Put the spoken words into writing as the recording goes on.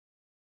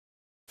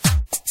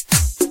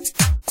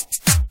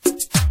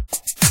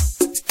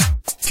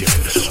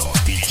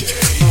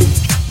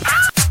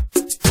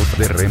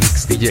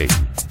DJ.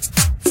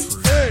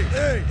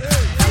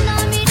 Cuando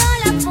miro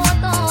la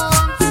foto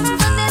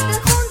donde te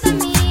junto a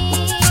mí,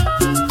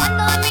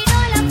 cuando miro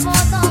la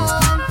foto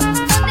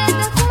donde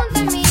te junto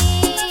a mí,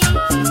 y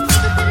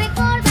tú te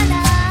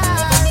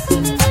recordarás,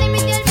 de mí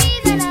te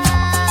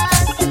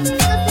olvidarás, y tú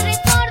te recordarás, de mí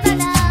te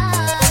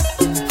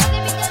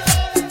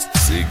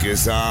olvidarás. Sí que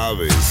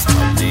sabes,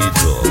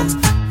 maldito.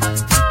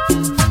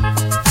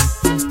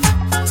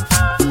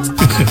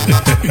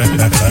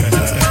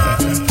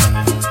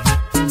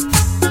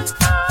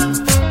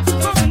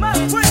 Con más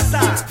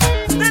fuerza,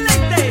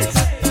 deleites,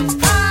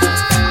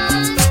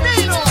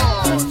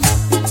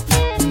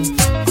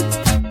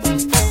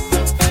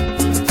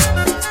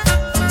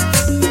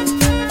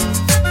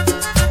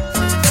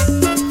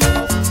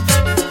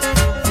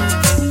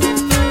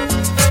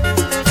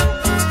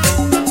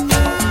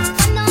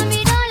 Cuando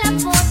miro la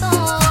foto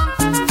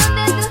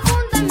donde te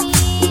junto a mí,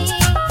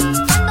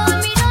 cuando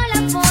miro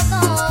la foto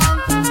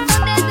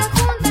donde te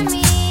junto a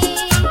mí,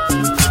 y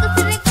tú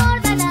te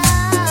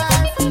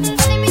recordarás,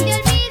 de mí te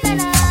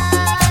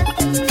olvidarás,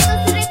 y tú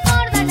te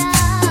recordarás,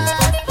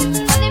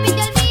 de mí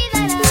te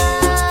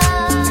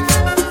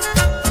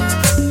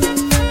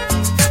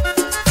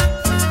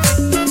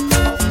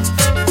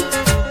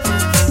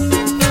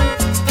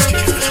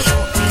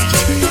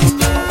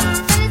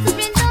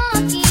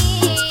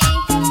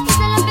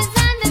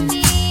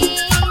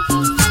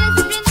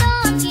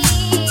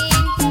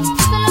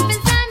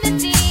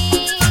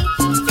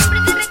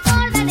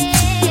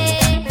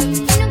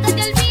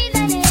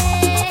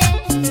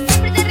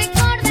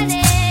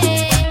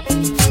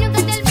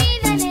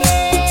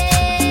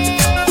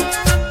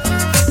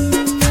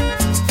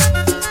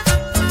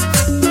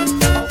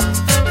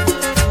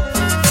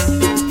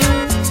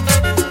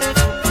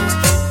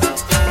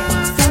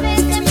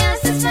Sabes que me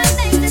haces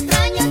falta y te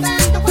extraño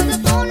tanto cuando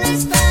tú no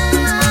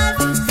estás.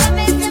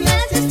 Sabes que me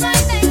haces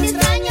falta y te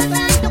extraño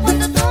tanto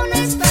cuando tú no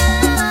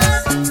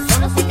estás.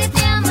 Solo sé que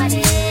te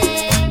amaré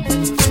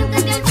y nunca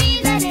te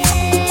olvidaré.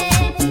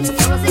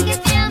 Solo sé que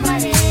te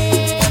amaré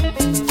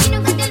y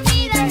nunca te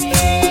olvidaré.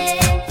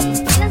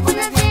 En las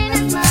buenas y en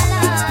las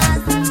malas,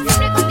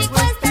 siempre contigo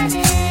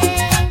estaré.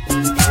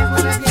 En las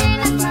buenas y en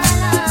las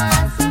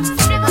malas,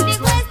 siempre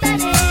contigo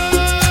estaré.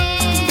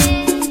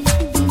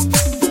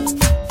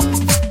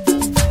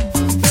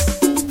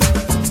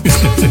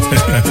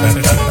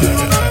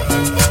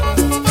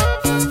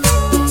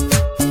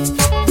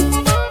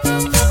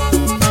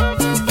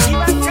 y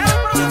Bancar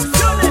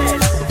Producciones,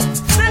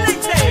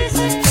 deleites,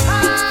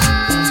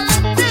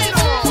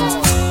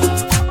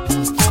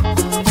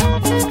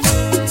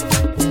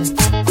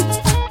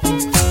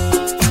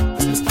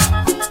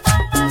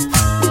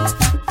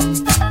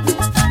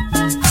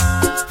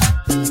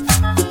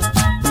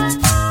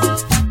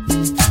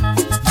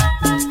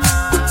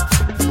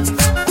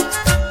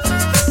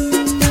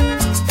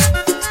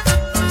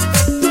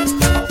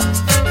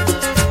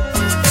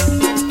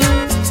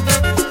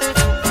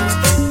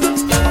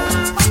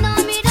 Cuando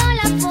miro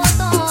la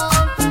foto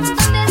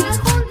donde te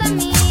junto a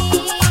mí,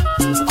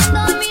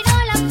 cuando miro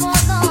la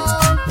foto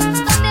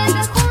donde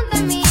te junto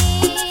a mí,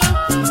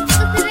 y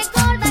tú te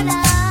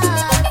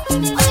recordarás,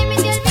 o de mí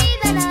te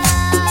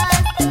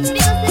olvidarás, y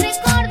tú te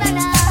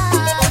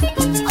recordarás,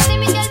 o de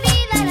mí te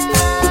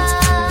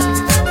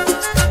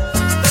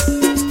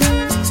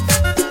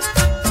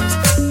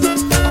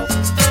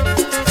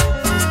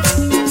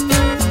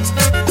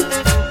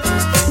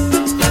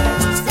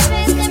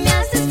Sabes que me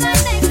haces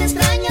falta y te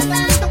extraño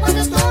tanto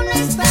cuando tú no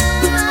estás.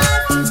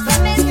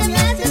 Sabes que me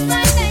haces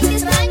falta y te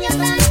extraño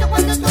tanto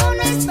cuando tú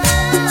no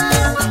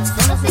estás.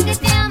 Solo sé que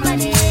te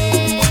amaré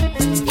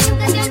y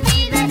nunca te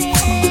olvidaré.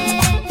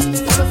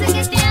 Solo sé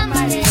que te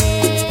amaré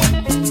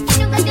y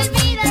nunca te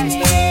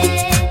olvidaré.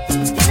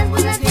 En las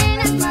buenas y en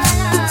las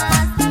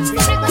malas,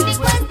 siempre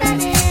contigo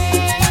estaré.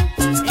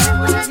 En las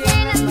buenas y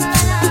en las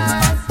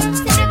malas,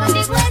 siempre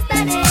contigo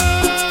estaré.